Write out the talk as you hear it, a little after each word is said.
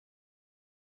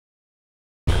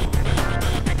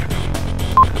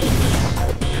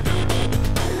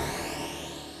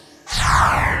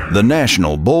The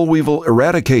National Boll Weevil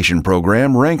Eradication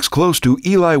Program ranks close to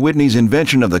Eli Whitney's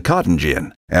invention of the cotton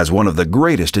gin as one of the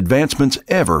greatest advancements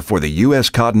ever for the U.S.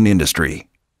 cotton industry.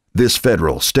 This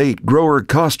federal state grower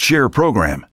cost share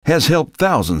program has helped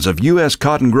thousands of U.S.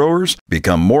 cotton growers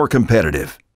become more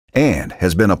competitive and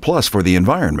has been a plus for the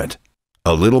environment.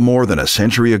 A little more than a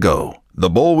century ago, the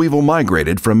boll weevil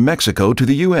migrated from Mexico to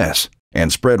the U.S.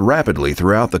 and spread rapidly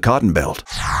throughout the cotton belt.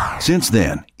 Since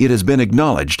then, it has been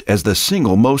acknowledged as the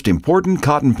single most important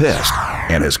cotton pest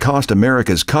and has cost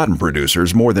America's cotton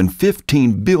producers more than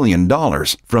 $15 billion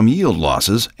from yield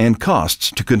losses and costs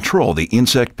to control the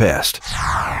insect pest.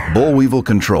 Boll weevil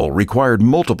control required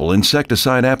multiple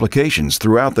insecticide applications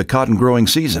throughout the cotton growing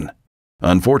season.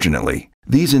 Unfortunately,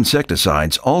 these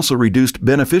insecticides also reduced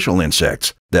beneficial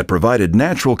insects that provided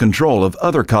natural control of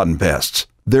other cotton pests,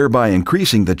 thereby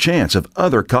increasing the chance of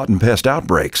other cotton pest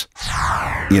outbreaks.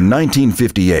 In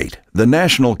 1958, the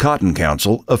National Cotton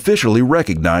Council officially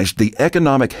recognized the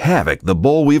economic havoc the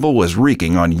boll weevil was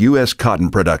wreaking on U.S. cotton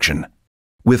production.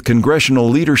 With congressional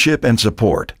leadership and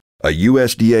support, a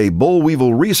USDA boll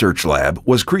weevil research lab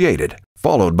was created,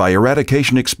 followed by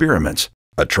eradication experiments,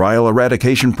 a trial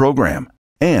eradication program,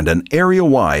 and an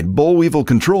area-wide boll weevil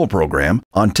control program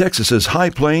on Texas's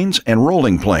high plains and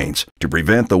rolling plains to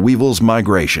prevent the weevil's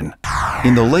migration.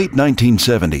 In the late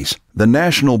 1970s, the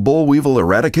National Boll Weevil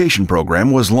Eradication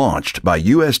Program was launched by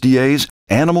USDA's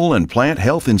Animal and Plant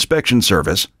Health Inspection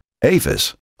Service,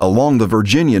 APHIS, along the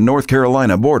Virginia-North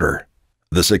Carolina border.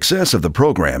 The success of the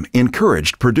program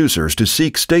encouraged producers to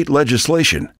seek state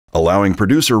legislation, allowing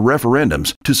producer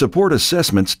referendums to support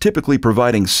assessments typically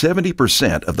providing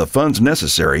 70% of the funds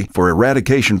necessary for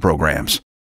eradication programs.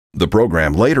 The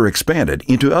program later expanded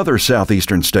into other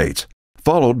southeastern states,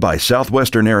 followed by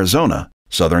southwestern Arizona,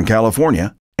 southern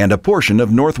California, and a portion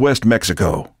of northwest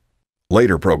Mexico.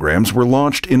 Later programs were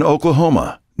launched in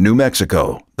Oklahoma, New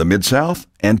Mexico, the Mid-South,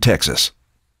 and Texas.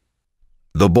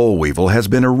 The boll weevil has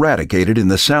been eradicated in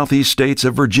the southeast states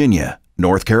of Virginia,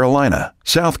 North Carolina,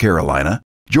 South Carolina,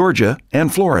 Georgia,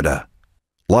 and Florida.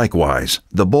 Likewise,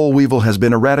 the boll weevil has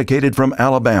been eradicated from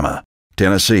Alabama,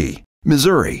 Tennessee,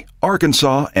 Missouri,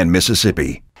 Arkansas, and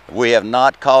Mississippi. We have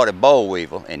not caught a boll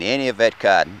weevil in any of that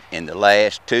cotton in the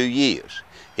last 2 years.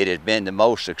 It has been the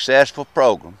most successful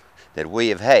program that we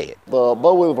have had. The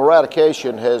boll weevil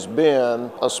eradication has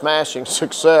been a smashing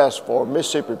success for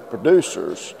Mississippi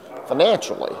producers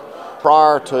financially.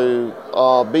 Prior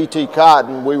to BT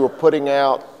cotton, we were putting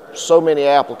out so many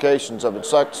applications of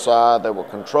insecticide that were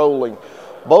controlling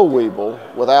boll weevil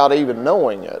without even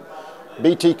knowing it.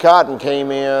 BT cotton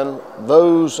came in,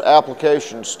 those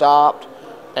applications stopped,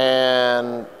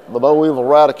 and the boll weevil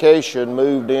eradication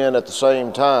moved in at the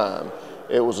same time.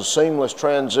 It was a seamless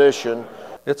transition.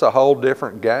 It's a whole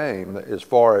different game as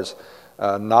far as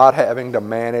not having to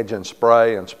manage and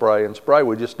spray and spray and spray.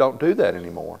 We just don't do that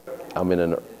anymore. I'm in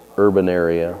an urban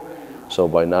area, so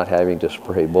by not having to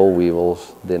spray boll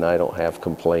weevils, then I don't have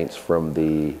complaints from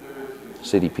the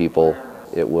city people.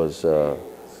 It was a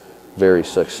very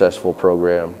successful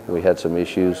program. We had some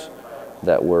issues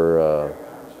that were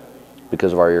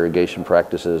because of our irrigation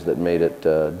practices that made it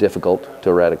difficult to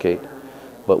eradicate,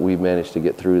 but we managed to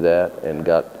get through that and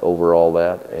got over all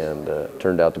that, and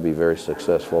turned out to be very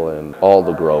successful, and all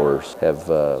the growers have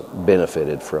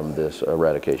benefited from this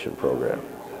eradication program.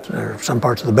 There are some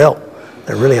parts of the belt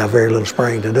that really have very little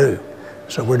spraying to do,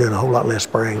 so we're doing a whole lot less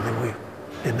spraying than we did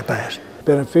in the past.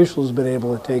 Beneficial has been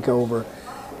able to take over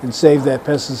and save that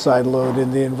pesticide load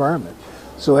in the environment.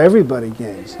 So everybody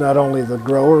gains, not only the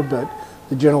grower, but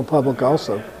the general public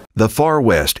also. The Far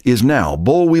West is now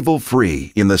boll weevil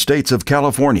free in the states of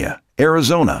California,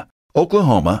 Arizona,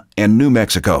 Oklahoma, and New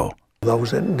Mexico. Those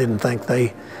that didn't think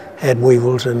they had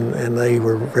weevils and they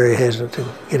were very hesitant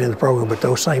to get in the program, but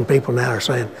those same people now are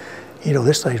saying, you know,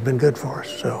 this thing's been good for us,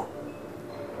 so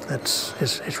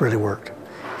it's really worked.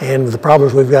 And the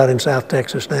problems we've got in South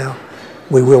Texas now,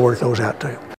 we will work those out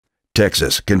too.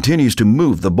 Texas continues to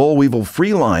move the boll weevil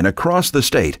free line across the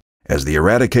state as the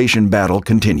eradication battle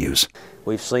continues.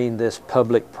 We've seen this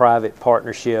public-private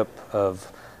partnership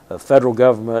of federal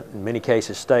government, in many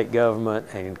cases state government,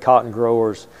 and cotton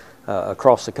growers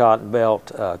across the cotton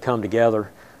belt come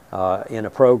together in a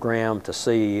program to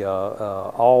see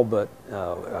all but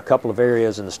a couple of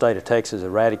areas in the state of Texas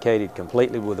eradicated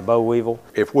completely with the boll weevil.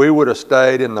 If we would have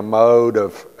stayed in the mode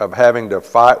of having to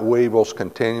fight weevils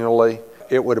continually,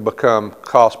 it would have become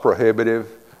cost prohibitive.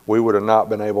 We would have not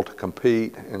been able to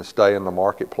compete and stay in the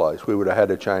marketplace. We would have had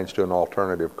to change to an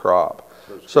alternative crop.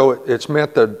 So it's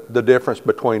meant the difference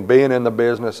between being in the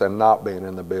business and not being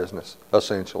in the business,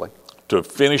 essentially. To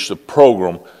finish the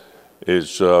program,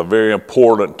 It's very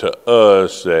important to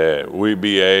us that we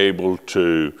be able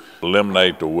to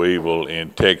eliminate the weevil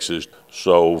in Texas.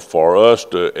 So for us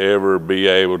to ever be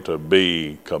able to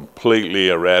be completely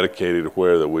eradicated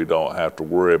where that we don't have to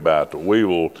worry about the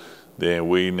weevil, then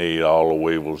we need all the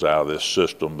weevils out of this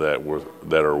system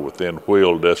that are within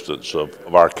wheel distance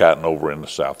of our cotton over in the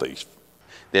southeast.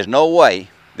 There's no way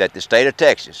that the state of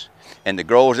Texas and the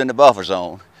growers in the buffer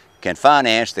zone can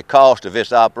finance the cost of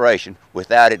this operation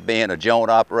without it being a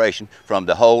joint operation from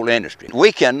the whole industry.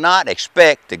 We cannot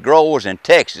expect the growers in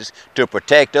Texas to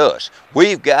protect us.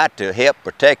 We've got to help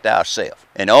protect ourselves.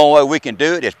 And the only way we can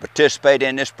do it is participate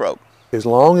in this program. As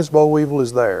long as boll weevil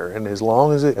is there and as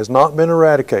long as it has not been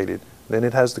eradicated, then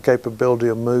it has the capability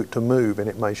to move, and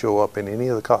it may show up in any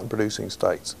of the cotton producing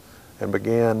states and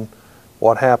begin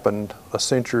what happened a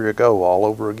century ago all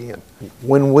over again.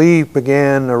 When we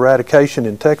began eradication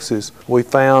in Texas, we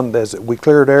found as we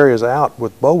cleared areas out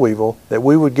with boll weevil that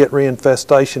we would get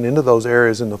reinfestation into those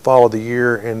areas in the fall of the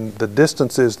year, and the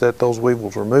distances that those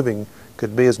weevils were moving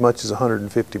could be as much as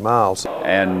 150 miles.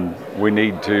 And we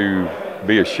need to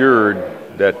be assured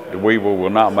that the weevil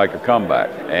will not make a comeback.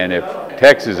 And if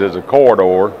Texas is a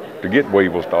corridor to get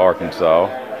weevils to Arkansas,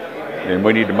 then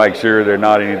we need to make sure there are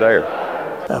not any there.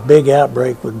 A big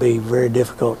outbreak would be very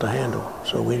difficult to handle,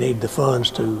 so we need the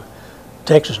funds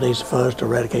Texas needs the funds to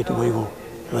eradicate the weevil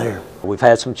there. We've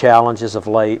had some challenges of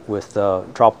late with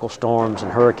tropical storms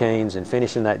and hurricanes and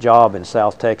finishing that job in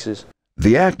South Texas.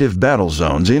 The active battle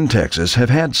zones in Texas have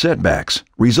had setbacks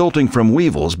resulting from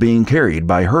weevils being carried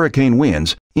by hurricane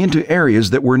winds into areas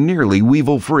that were nearly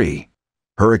weevil-free.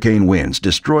 Hurricane winds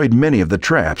destroyed many of the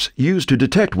traps used to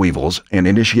detect weevils and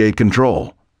initiate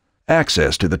control.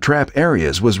 Access to the trap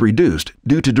areas was reduced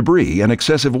due to debris and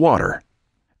excessive water.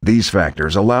 These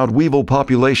factors allowed weevil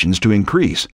populations to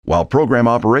increase while program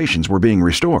operations were being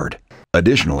restored.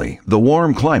 Additionally, the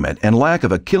warm climate and lack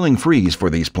of a killing freeze for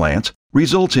these plants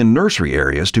results in nursery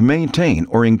areas to maintain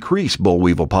or increase boll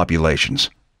weevil populations.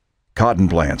 Cotton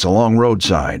plants along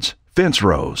roadsides, fence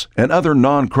rows, and other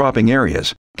non-cropping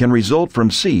areas can result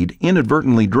from seed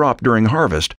inadvertently dropped during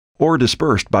harvest or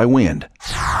dispersed by wind.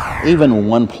 Even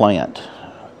one plant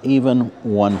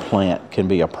can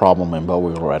be a problem in boll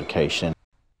weevil eradication.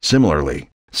 Similarly,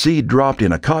 seed dropped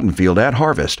in a cotton field at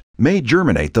harvest may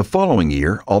germinate the following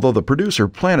year, although the producer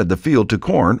planted the field to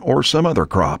corn or some other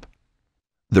crop.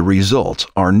 The results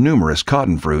are numerous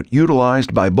cotton fruit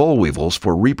utilized by boll weevils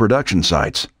for reproduction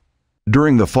sites.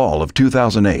 During the fall of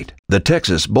 2008, the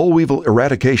Texas Boll Weevil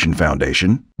Eradication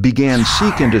Foundation began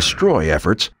seek and destroy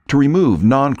efforts to remove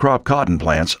non-crop cotton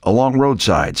plants along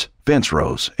roadsides, fence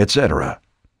rows, etc.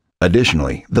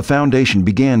 Additionally, the foundation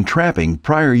began trapping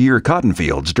prior year cotton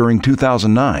fields during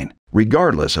 2009,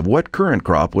 regardless of what current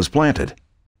crop was planted.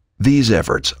 These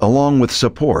efforts, along with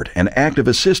support and active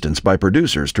assistance by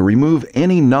producers to remove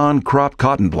any non-crop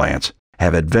cotton plants,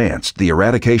 have advanced the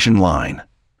eradication line.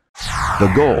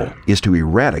 The goal is to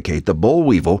eradicate the boll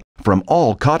weevil from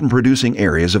all cotton-producing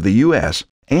areas of the U.S.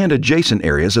 and adjacent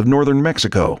areas of northern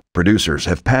Mexico. Producers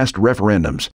have passed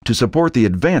referendums to support the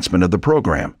advancement of the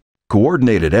program.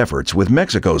 Coordinated efforts with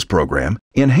Mexico's program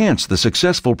enhance the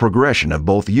successful progression of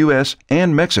both U.S.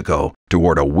 and Mexico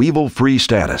toward a weevil-free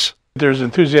status. There's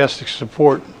enthusiastic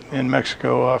support in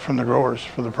Mexico from the growers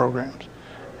for the programs,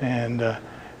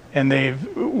 and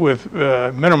they've, with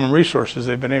minimum resources,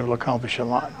 they've been able to accomplish a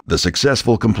lot. The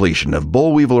successful completion of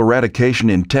boll weevil eradication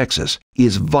in Texas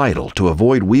is vital to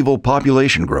avoid weevil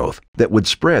population growth that would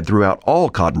spread throughout all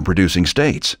cotton-producing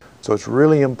states. So it's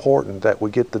really important that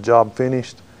we get the job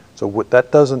finished, so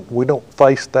we don't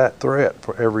face that threat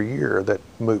for every year that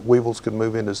weevils could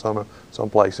move into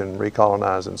someplace and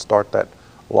recolonize and start that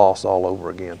loss all over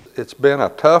again. It's been a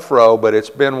tough road, but it's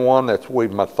been one that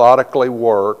we've methodically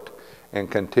worked and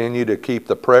continue to keep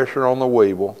the pressure on the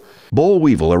weevil. Boll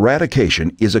weevil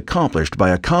eradication is accomplished by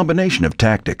a combination of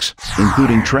tactics,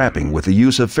 including trapping with the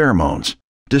use of pheromones,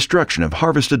 destruction of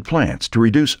harvested plants to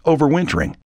reduce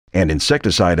overwintering, and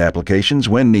insecticide applications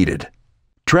when needed.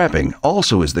 Trapping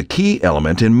also is the key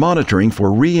element in monitoring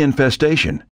for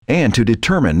reinfestation and to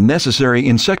determine necessary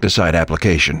insecticide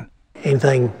application.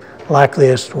 Anything like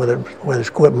this, whether it's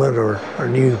equipment or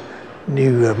new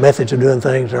methods of doing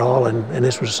things, they're all, and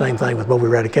this was the same thing with boll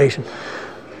weevil eradication.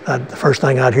 The first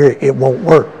thing I'd hear, it won't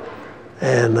work,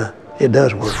 and it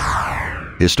does work.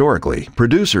 Historically,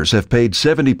 producers have paid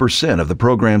 70% of the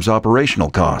program's operational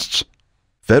costs.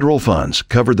 Federal funds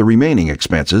covered the remaining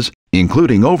expenses,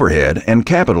 including overhead and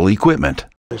capital equipment.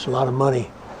 There's a lot of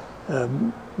money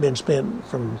been spent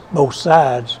from both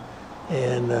sides,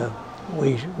 and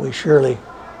we surely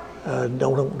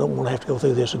don't want to have to go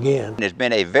through this again. It's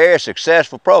been a very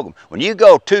successful program. When you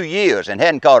go 2 years and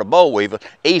hadn't caught a boll weevil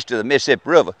east of the Mississippi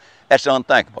River, that's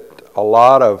unthinkable. A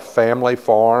lot of family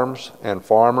farms and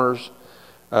farmers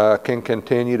can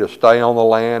continue to stay on the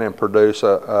land and produce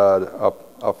a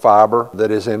fiber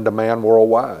that is in demand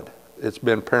worldwide. It's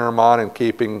been paramount in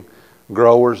keeping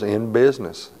growers in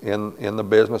business, in the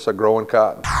business of growing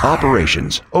cotton.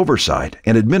 Operations, oversight,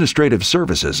 and administrative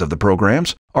services of the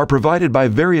programs are provided by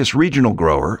various regional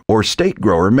grower or state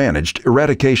grower managed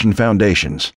eradication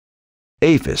foundations.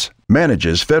 APHIS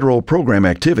manages federal program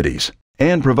activities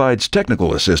and provides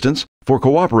technical assistance for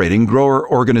cooperating grower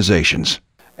organizations.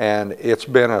 And it's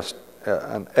been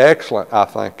an excellent, I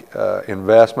think,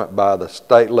 investment by the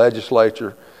state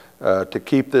legislature to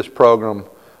keep this program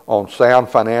on sound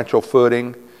financial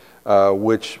footing,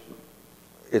 which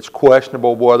it's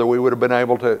questionable whether we would have been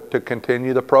able to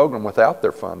continue the program without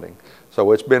their funding.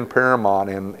 So it's been paramount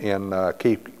in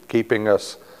keeping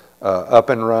us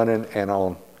up and running and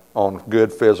on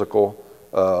good physical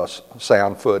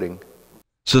sound footing.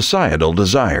 Societal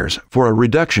desires for a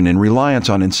reduction in reliance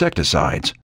on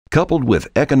insecticides, coupled with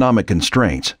economic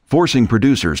constraints forcing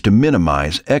producers to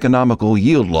minimize economical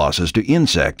yield losses to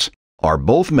insects, are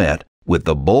both met with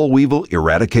the Boll Weevil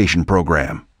Eradication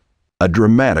Program. A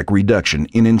dramatic reduction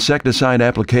in insecticide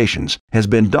applications has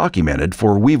been documented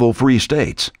for weevil-free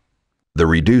states. The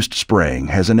reduced spraying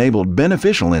has enabled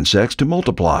beneficial insects to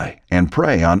multiply and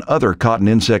prey on other cotton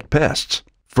insect pests,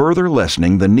 further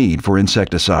lessening the need for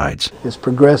insecticides. It's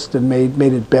progressed and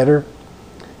made it better,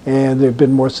 and they've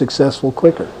been more successful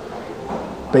quicker,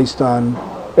 based on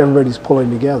everybody's pulling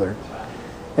together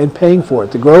and paying for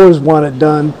it. The growers want it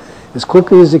done as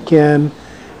quickly as it can,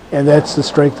 and that's the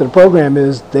strength of the program,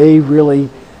 is they really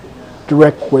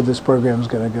direct where this program is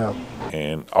going to go.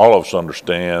 And all of us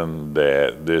understand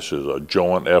that this is a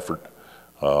joint effort.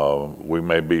 We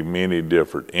may be many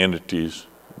different entities,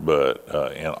 but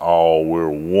in all, we're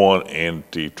one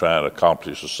entity trying to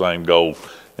accomplish the same goal,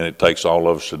 and it takes all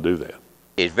of us to do that.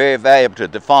 It's very valuable to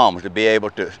the farmers to be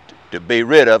able to be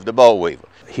rid of the boll weevil.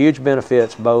 Huge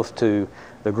benefits both to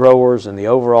the growers and the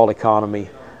overall economy.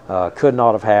 Could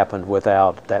not have happened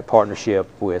without that partnership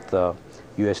with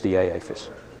USDA APHIS.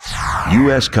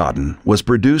 U.S. cotton was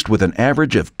produced with an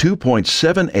average of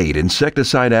 2.78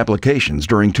 insecticide applications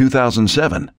during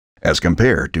 2007, as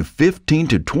compared to 15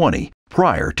 to 20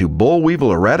 prior to boll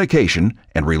weevil eradication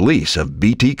and release of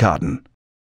BT cotton.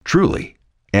 Truly,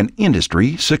 an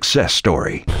industry success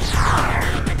story.